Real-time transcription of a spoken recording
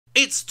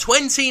It's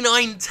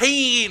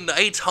 2019,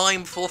 a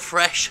time for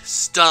fresh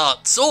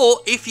starts,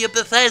 or if you're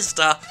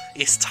Bethesda,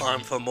 it's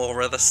time for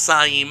more of the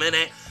same,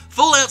 innit?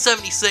 Fallout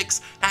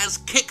 76 has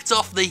kicked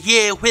off the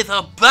year with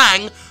a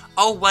bang.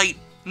 Oh wait,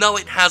 no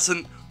it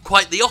hasn't.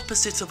 Quite the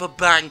opposite of a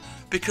bang,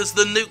 because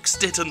the nukes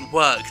didn't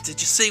work. Did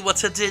you see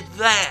what I did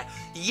there?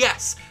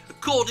 Yes,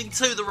 according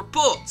to the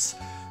reports,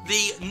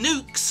 the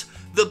nukes,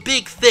 the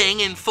big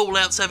thing in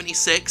Fallout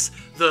 76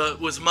 that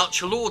was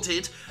much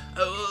lauded,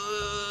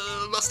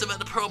 must have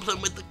had a problem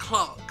with the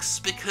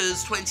clocks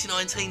because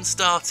 2019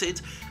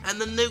 started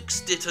and the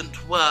nukes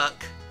didn't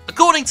work.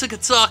 According to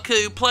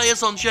Kotaku,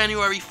 players on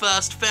January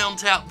 1st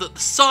found out that the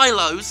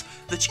silos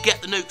that you get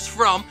the nukes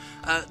from,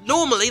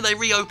 normally they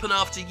reopen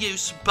after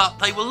use, but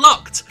they were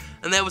locked,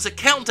 and there was a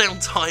countdown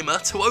timer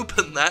to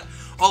open that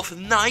of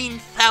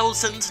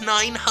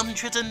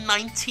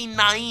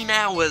 9,999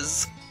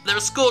 hours. There are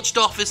scorched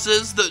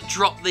officers that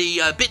drop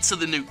the bits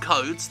of the nuke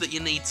codes that you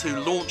need to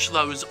launch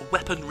those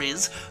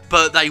weaponries,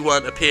 but they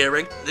weren't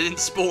appearing. They didn't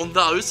spawn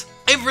those.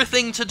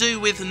 Everything to do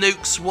with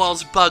nukes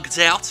was bugged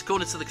out.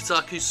 According to the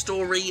Kotaku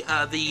story,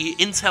 the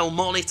Intel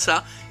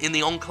monitor in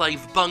the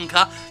Enclave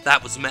bunker,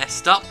 that was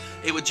messed up.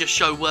 It would just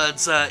show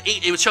words,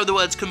 it would show the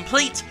words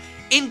complete,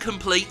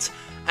 incomplete,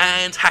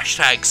 and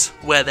hashtags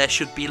where there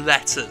should be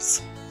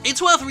letters.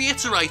 It's worth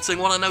reiterating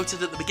what I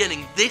noted at the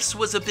beginning. This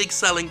was a big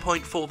selling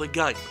point for the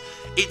game.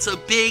 It's a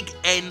big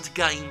end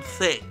game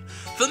thing.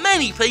 For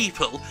many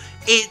people,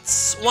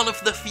 it's one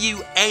of the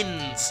few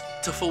ends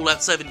to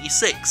Fallout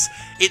 76.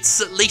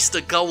 It's at least a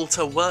goal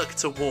to work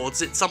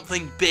towards. It's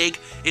something big,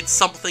 it's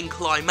something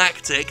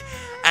climactic,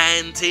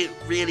 and it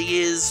really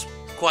is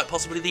quite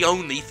possibly the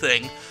only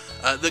thing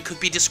that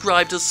could be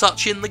described as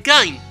such in the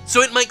game.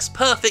 So it makes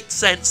perfect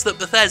sense that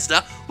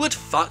Bethesda would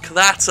fuck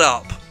that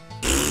up.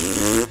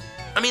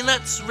 I mean,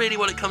 that's really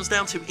what it comes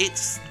down to.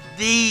 It's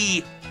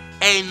the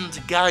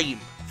end game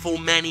for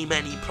many,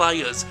 many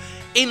players,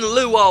 in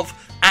lieu of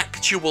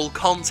actual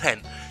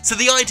content. So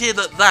the idea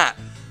that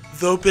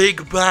the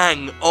big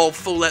bang of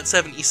Fallout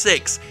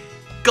 76,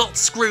 got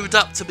screwed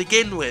up to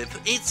begin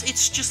with,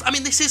 it's just, I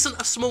mean, this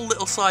isn't a small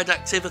little side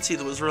activity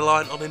that was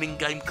reliant on an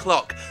in-game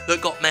clock that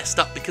got messed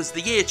up because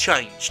the year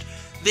changed.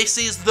 This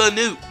is the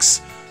nukes,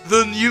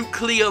 the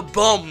nuclear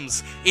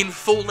bombs in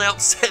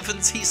Fallout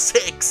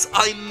 76.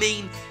 I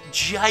mean,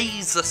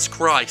 Jesus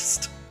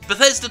Christ.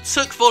 Bethesda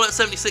took Fallout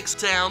 76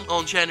 down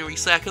on January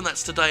 2nd,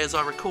 that's today as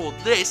I record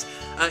this,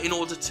 in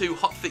order to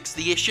hotfix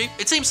the issue.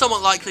 It seems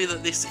somewhat likely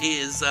that this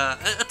is a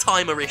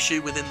timer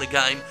issue within the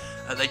game.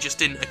 They just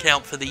didn't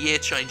account for the year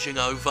changing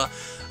over,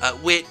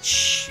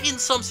 which in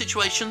some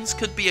situations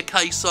could be a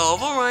case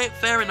of, alright,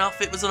 fair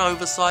enough, it was an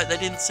oversight, they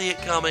didn't see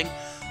it coming,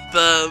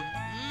 but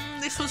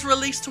this was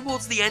released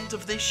towards the end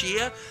of this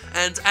year,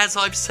 and as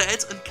I've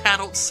said and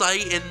cannot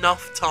say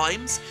enough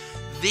times,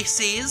 this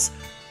is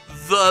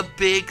the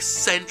big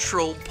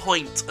central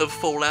point of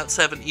Fallout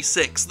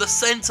 76, the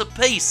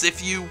centerpiece,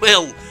 if you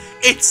will.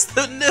 It's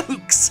the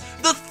nukes,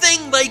 the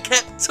thing they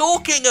kept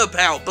talking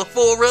about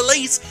before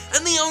release,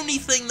 and the only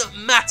thing that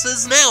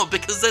matters now,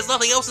 because there's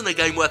nothing else in the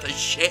game worth a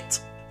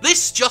shit.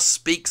 This just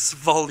speaks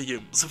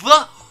volumes,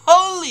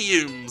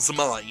 volumes,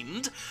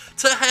 mind,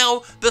 to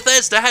how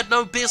Bethesda had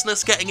no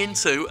business getting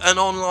into an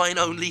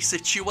online-only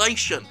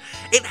situation.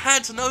 It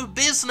had no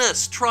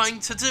business trying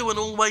to do an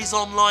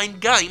always-online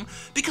game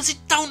because it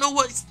don't know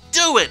what it's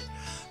doing.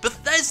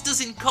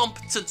 Bethesda's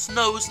incompetence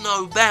knows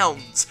no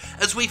bounds,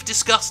 as we've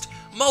discussed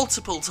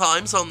multiple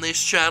times on this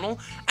channel,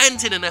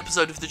 and in an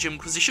episode of the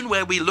Gymquisition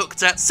where we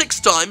looked at 6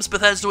 times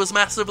Bethesda was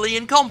massively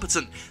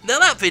incompetent. Now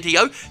that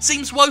video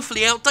seems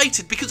woefully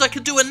outdated because I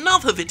could do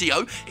another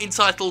video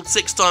entitled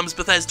 6 times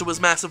Bethesda was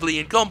massively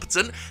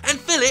incompetent and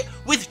fill it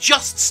with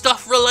just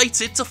stuff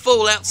related to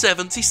Fallout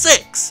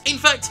 76. In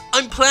fact,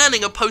 I'm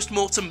planning a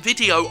post-mortem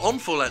video on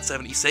Fallout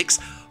 76,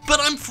 but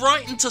I'm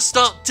frightened to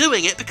start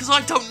doing it because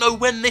I don't know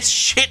when this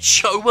shit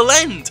show will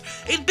end.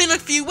 It'd been a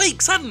few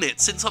weeks, hadn't it,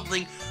 since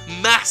something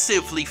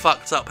massively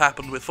fucked up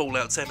happened with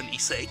Fallout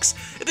 76.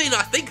 It'd been,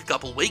 I think, a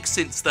couple weeks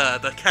since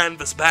the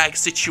canvas bag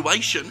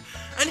situation,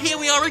 and here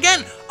we are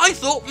again. I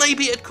thought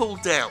maybe it had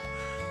cooled down.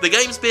 The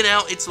game's been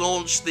out, it's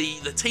launched, the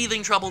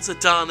teething troubles are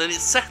done, and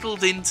it's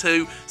settled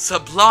into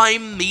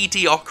sublime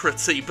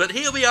mediocrity, but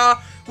here we are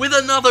with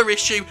another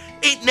issue.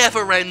 It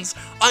never ends.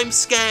 I'm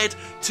scared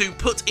to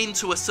put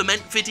into a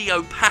cement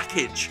video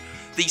package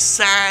the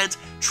sad,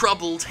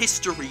 troubled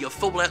history of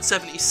Fallout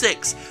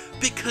 76,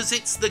 because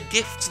it's the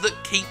gift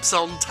that keeps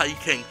on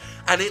taking,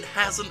 and it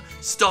hasn't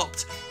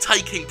stopped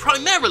taking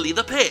primarily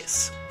the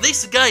piss.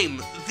 This game,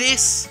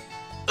 this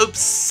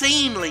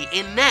obscenely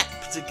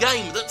inept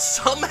game that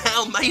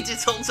somehow made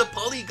it onto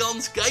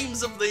Polygon's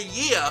Games of the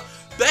Year,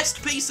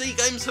 Best PC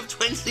Games of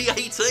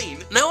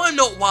 2018. Now, I'm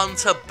not one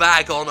to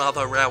bag on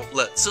other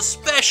outlets,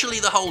 especially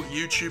the whole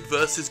YouTube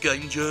versus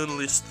game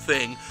journalist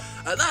thing.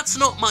 That's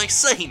not my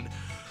scene,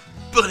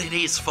 but it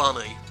is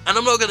funny. And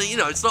I'm not gonna,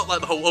 it's not like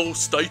the whole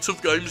state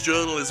of games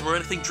journalism or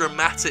anything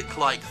dramatic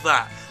like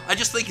that. I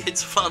just think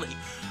it's funny.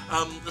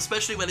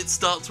 Especially when it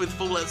starts with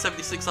Fallout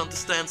 76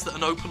 understands that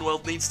an open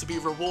world needs to be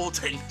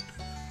rewarding.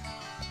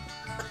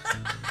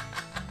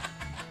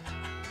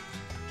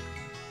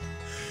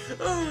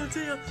 Oh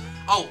dear.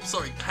 Oh,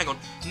 sorry, hang on.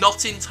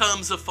 Not in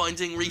terms of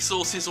finding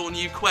resources or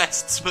new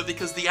quests, but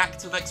because the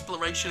act of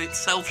exploration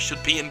itself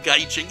should be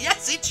engaging.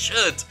 Yes, it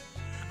should!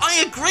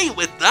 I agree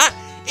with that!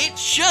 It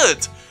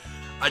should!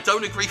 I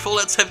don't agree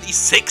Fallout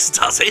 76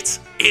 does it,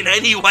 in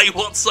any way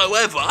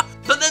whatsoever.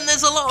 But then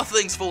there's a lot of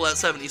things Fallout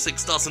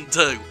 76 doesn't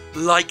do,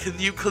 like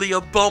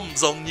nuclear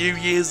bombs on New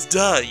Year's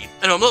Day.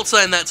 And I'm not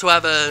saying that to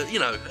have a, you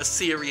know, a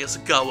serious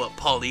go at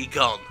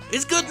Polygon.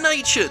 It's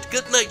good-natured,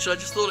 I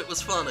just thought it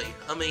was funny.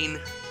 I mean,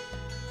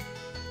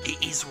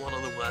 it is one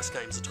of the worst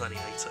games of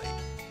 2018.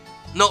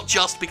 Not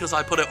just because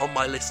I put it on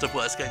my list of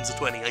worst games of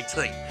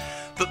 2018,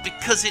 but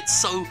because it's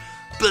so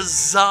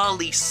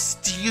bizarrely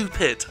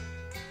stupid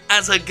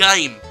as a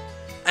game,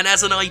 and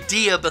as an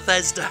idea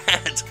Bethesda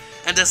had,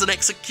 and as an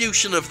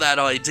execution of that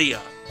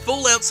idea.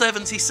 Fallout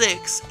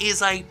 76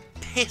 is a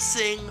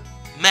pissing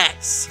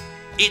mess.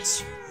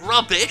 It's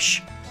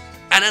rubbish,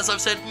 and as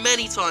I've said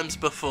many times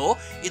before,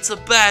 it's a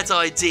bad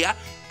idea,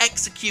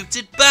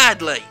 executed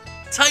badly.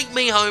 Take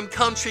me home,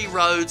 country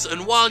roads,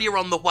 and while you're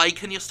on the way,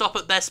 can you stop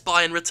at Best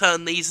Buy and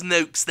return these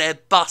nukes? They're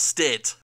busted.